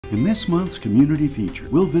In this month's community feature,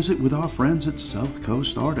 we'll visit with our friends at South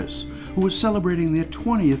Coast Artists, who are celebrating their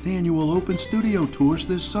 20th annual open studio tours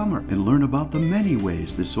this summer, and learn about the many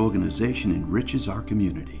ways this organization enriches our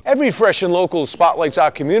community. Every Fresh and Local spotlights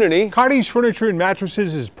our community. Cardi's Furniture and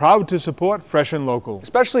Mattresses is proud to support Fresh and Local,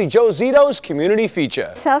 Especially Joe Zito's community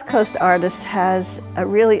feature. South Coast Artists has a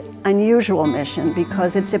really unusual mission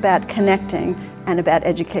because it's about connecting and about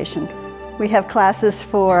education. We have classes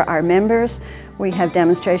for our members, we have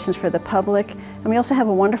demonstrations for the public, and we also have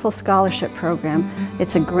a wonderful scholarship program.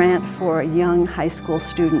 It's a grant for a young high school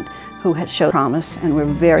student who has shown promise, and we're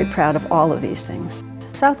very proud of all of these things.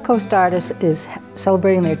 South Coast Artists is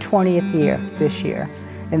celebrating their 20th year this year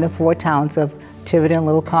in the 4 towns of Tiverton,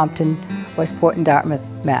 Little Compton, Westport, and Dartmouth,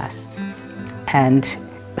 Mass. And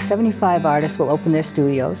 75 artists will open their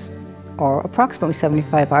studios, or approximately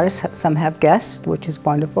 75 artists. Some have guests, which is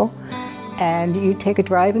wonderful. And you take a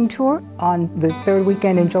driving tour on the 3rd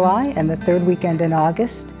weekend in July and the 3rd weekend in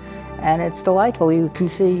August. And it's delightful. You can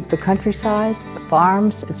see the countryside, the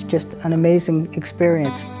farms. It's just an amazing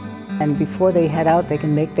experience. And before they head out, they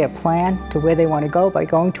can make their plan to where they want to go by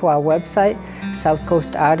going to our website,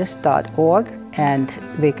 southcoastartist.org, and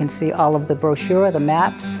they can see all of the brochure, the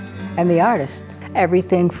maps, and the artists.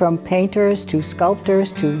 Everything from painters to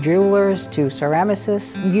sculptors to jewelers to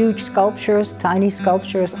ceramicists, huge sculptures, tiny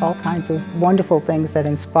sculptures, all kinds of wonderful things that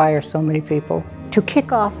inspire so many people. To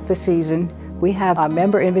kick off the season, we have our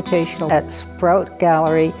member invitational at Sprout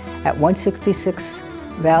Gallery at 166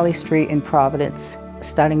 Valley Street in Providence,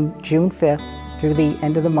 starting June 5th through the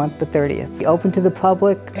end of the month, the 30th. Open to the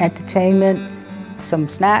public, entertainment, some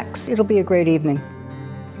snacks. It'll be a great evening.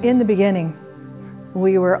 In the beginning,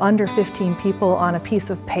 we were under 15 people on a piece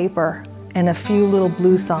of paper and a few little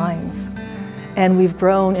blue signs. And we've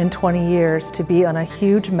grown in 20 years to be on a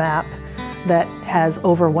huge map that has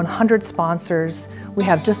over 100 sponsors. We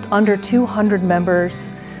have just under 200 members.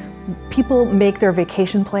 People make their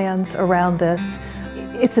vacation plans around this.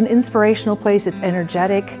 It's an inspirational place, it's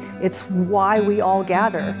energetic, it's why we all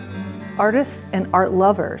gather. Artists and art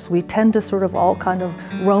lovers, we tend to sort of all kind of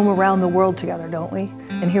roam around the world together, don't we?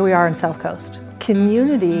 And here we are in South Coast.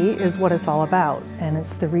 Community is what it's all about, and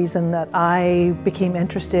it's the reason that I became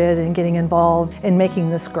interested in getting involved in making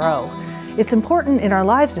this grow. It's important in our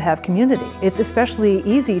lives to have community. It's especially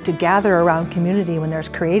easy to gather around community when there's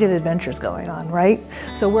creative adventures going on, right?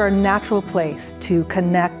 So we're a natural place to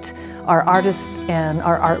connect our artists and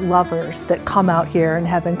our art lovers that come out here and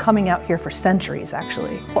have been coming out here for centuries,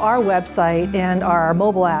 actually. Our website and our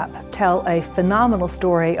mobile app tell a phenomenal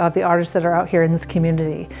story of the artists that are out here in this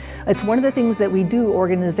community. It's one of the things that we do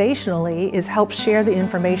organizationally is help share the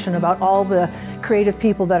information about all the creative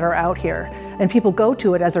people that are out here. And people go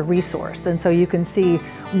to it as a resource. And so you can see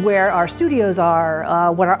where our studios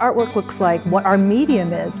are, what our artwork looks like, what our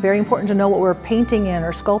medium is. Very important to know what we're painting in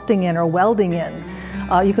or sculpting in or welding in.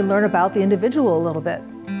 You can learn about the individual a little bit.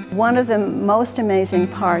 One of the most amazing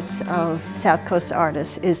parts of South Coast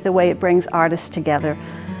Artists is the way it brings artists together.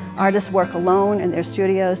 Artists work alone in their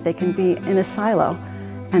studios, they can be in a silo.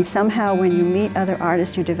 And somehow when you meet other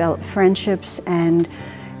artists, you develop friendships and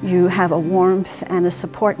you have a warmth and a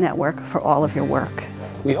support network for all of your work.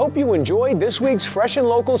 We hope you enjoyed this week's Fresh and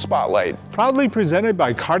Local Spotlight. proudly presented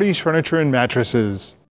by Cardi's Furniture and Mattresses.